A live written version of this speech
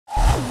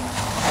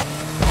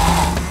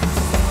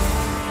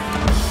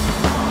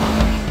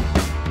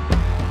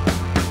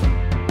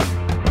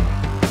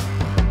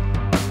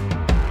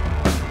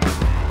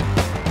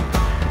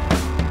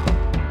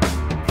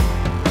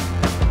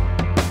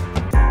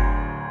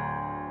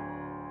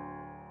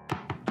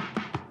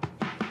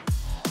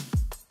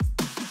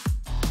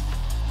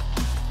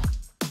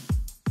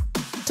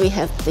we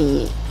have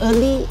the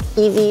Early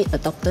EV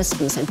Adopters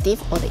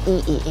Incentive, or the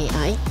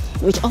EEAI,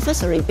 which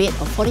offers a rebate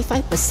of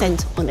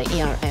 45% on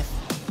the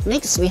ARF.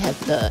 Next, we have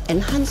the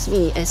Enhanced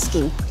VES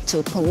scheme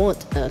to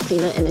promote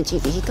cleaner energy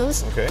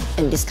vehicles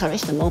and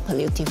discourage the more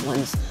pollutive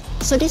ones.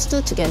 So these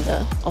two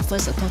together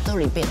offers a total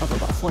rebate of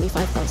about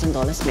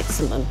 $45,000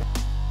 maximum.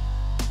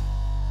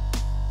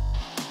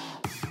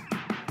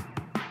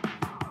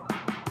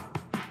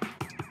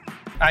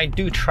 I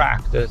do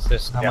track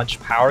this how much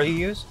power you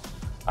use.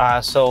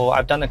 So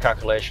I've done the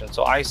calculation.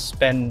 So I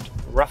spend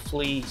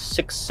roughly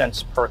 6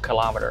 cents per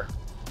kilometer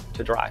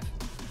to drive.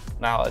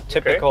 Now, a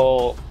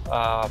typical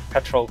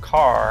petrol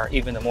car,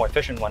 even the more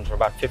efficient ones, are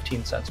about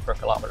 15 cents per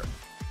kilometer.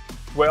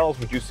 Where else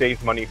would you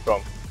save money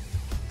from?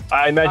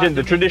 I imagine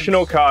the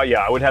traditional car,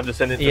 I would have to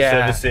send it for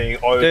servicing,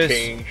 oil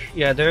change.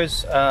 Yeah, there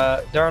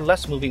are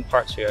less moving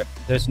parts here.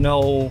 There's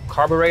no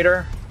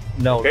carburetor,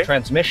 no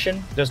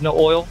transmission, there's no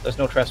oil, there's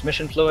no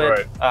transmission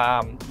fluid,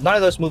 none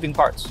of those moving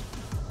parts.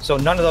 So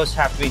none of those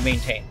have to be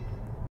maintained.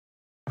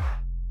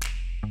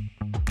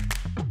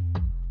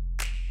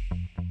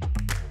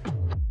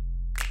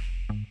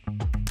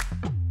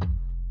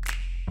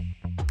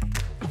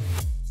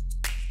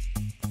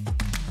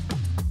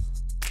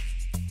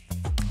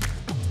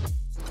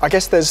 I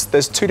guess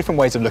there's two different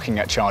ways of looking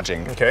at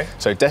charging. Okay.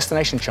 So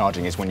destination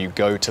charging is when you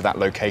go to that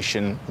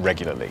location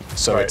regularly.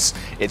 So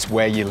it's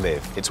where you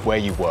live, it's where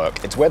you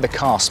work, it's where the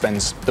car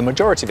spends the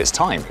majority of its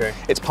time.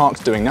 It's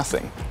parked doing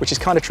nothing, which is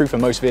kind of true for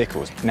most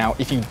vehicles. Now,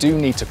 if you do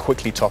need to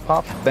quickly top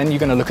up, then you're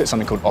going to look at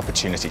something called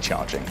opportunity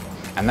charging.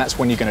 And that's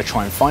when you're going to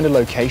try and find a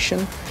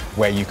location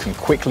where you can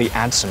quickly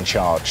add some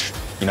charge,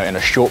 in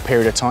a short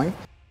period of time.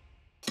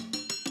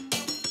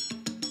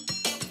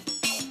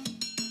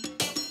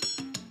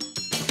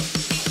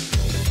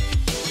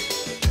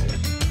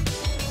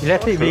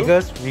 Electric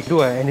vehicles, we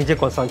do an energy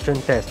consumption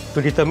test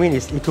to determine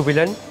its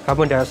equivalent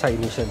carbon dioxide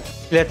emissions.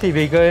 Electric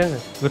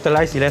vehicles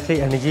utilize electric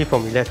energy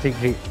from electric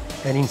grid,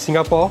 and in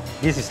Singapore,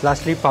 this is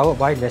largely powered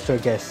by natural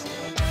gas.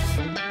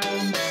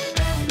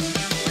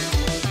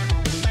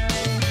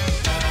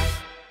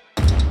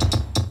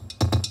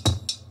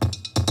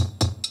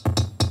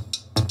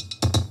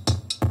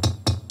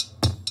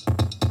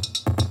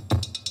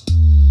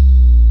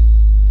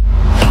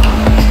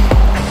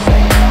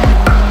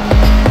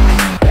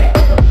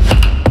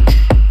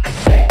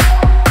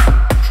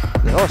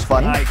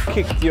 I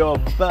kicked your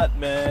butt,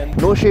 man.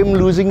 No shame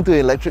losing to an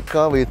electric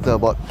car with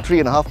about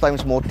 3.5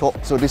 times more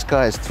torque. So this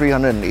car has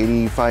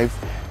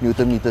 385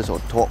 Newton meters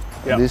of torque.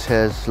 This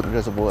has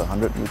just about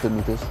 100 Newton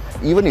meters.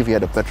 Even if you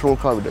had a petrol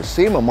car with the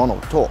same amount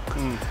of torque,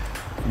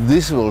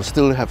 this will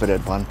still have an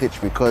advantage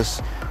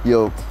because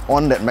you're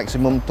on that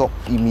maximum torque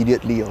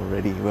immediately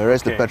already.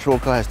 Whereas the petrol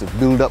car has to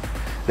build up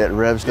that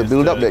revs, the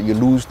build up that you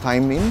lose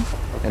time in,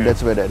 and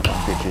that's where the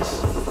advantage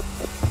is.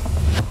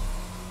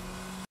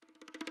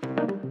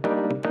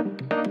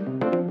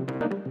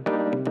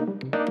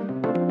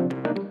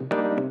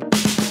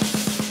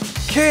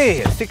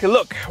 Okay, let's take a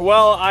look.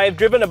 Well, I've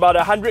driven about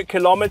 100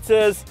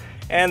 kilometers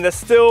and there's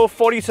still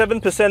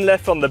 47%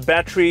 left on the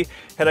battery.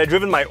 Had I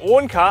driven my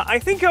own car, I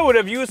think I would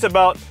have used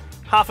about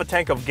half a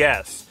tank of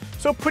gas.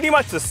 So pretty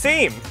much the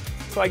same.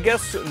 So I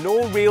guess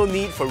no real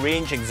need for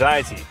range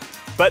anxiety.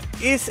 But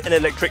is an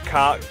electric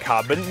car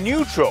carbon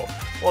neutral?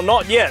 Well,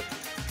 not yet.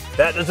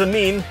 That doesn't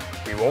mean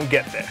we won't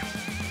get there.